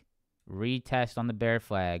 break, retest on the bear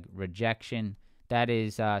flag, rejection. That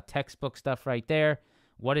is textbook stuff right there.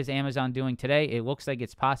 What is Amazon doing today? It looks like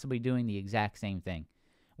it's possibly doing the exact same thing.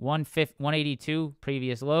 182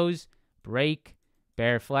 previous lows, break,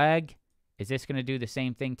 bear flag. Is this going to do the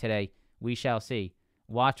same thing today? We shall see.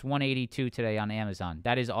 Watch 182 today on Amazon.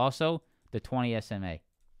 That is also the 20 SMA.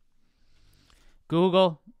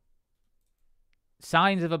 Google.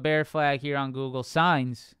 Signs of a bear flag here on Google.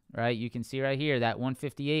 Signs, right? You can see right here that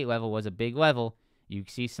 158 level was a big level. You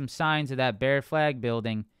see some signs of that bear flag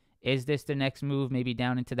building. Is this the next move maybe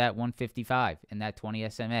down into that 155 and that 20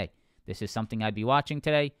 SMA? This is something I'd be watching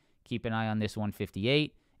today. Keep an eye on this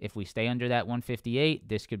 158. If we stay under that 158,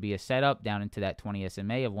 this could be a setup down into that 20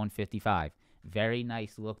 SMA of 155. Very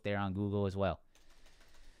nice look there on Google as well.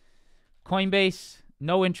 Coinbase,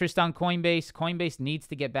 no interest on Coinbase. Coinbase needs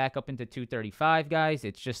to get back up into 235, guys.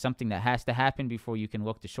 It's just something that has to happen before you can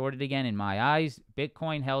look to short it again in my eyes.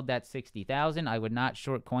 Bitcoin held that 60,000. I would not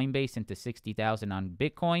short Coinbase into 60,000 on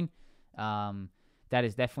Bitcoin. That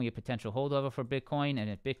is definitely a potential hold level for Bitcoin. And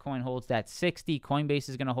if Bitcoin holds that 60, Coinbase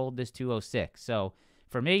is going to hold this 206. So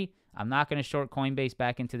for me, I'm not going to short Coinbase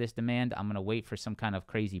back into this demand. I'm going to wait for some kind of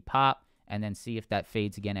crazy pop and then see if that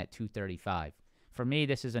fades again at 235. For me,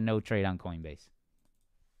 this is a no trade on Coinbase.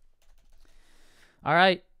 All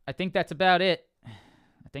right. I think that's about it.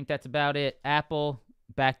 Apple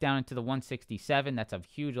back down into the 167. That's a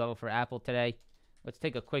huge level for Apple today. Let's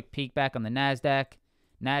take a quick peek back on the NASDAQ.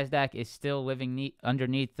 NASDAQ is still living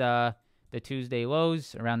underneath the Tuesday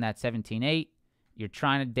lows around that 17.8. You're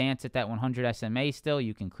trying to dance at that 100 SMA still.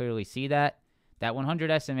 You can clearly see that. That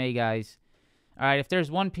 100 SMA, guys. All right, if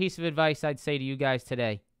there's one piece of advice I'd say to you guys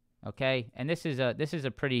today, okay, and this is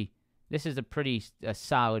a pretty This is a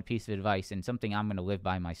solid piece of advice and something I'm going to live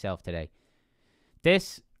by myself today.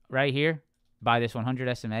 This right here, by this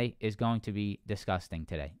 100 SMA, is going to be disgusting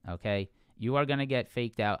today, okay? You are going to get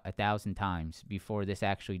faked out 1,000 times before this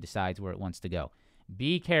actually decides where it wants to go.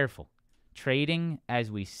 Be careful. Trading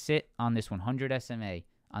as we sit on this 100 SMA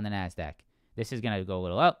on the NASDAQ. This is going to go a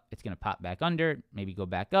little up. It's going to pop back under, maybe go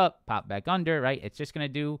back up, pop back under, right? It's just going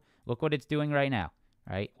to do, look what it's doing right now,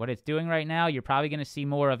 right? What it's doing right now, you're probably going to see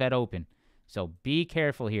more of at open. So be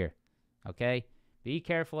careful here, okay? Be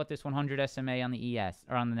careful at this 100 SMA on the ES,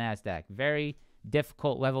 or on the NASDAQ. Very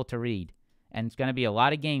difficult level to read. And it's going to be a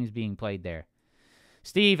lot of games being played there.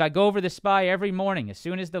 Steve, I go over the SPY every morning as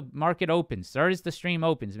soon as the market opens, or as the stream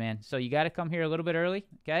opens, man. So you got to come here a little bit early,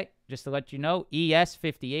 okay? Just to let you know, ES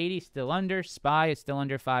 5080 still under, SPY is still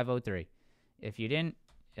under 503. If you didn't,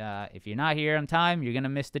 if you're not here on time, you're gonna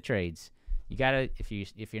miss the trades. You gotta, if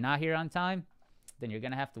you're not here on time, then you're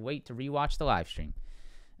gonna have to wait to rewatch the live stream.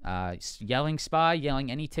 Yelling SPY, yelling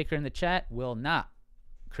any ticker in the chat will not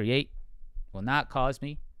cause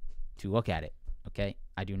me to look at it, okay?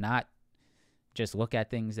 I do not just look at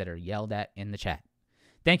things that are yelled at in the chat.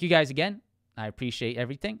 Thank you guys again. I appreciate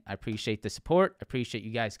everything. I appreciate the support. I appreciate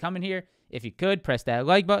you guys coming here. If you could, press that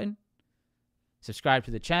like button. Subscribe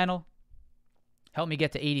to the channel. Help me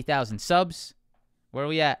get to 80,000 subs. Where are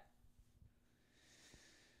we at?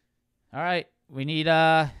 All right. We need,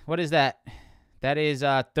 what is that? That is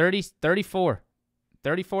 34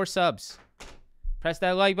 subs. Press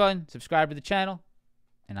that like button. Subscribe to the channel.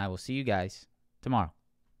 And I will see you guys tomorrow.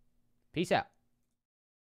 Peace out.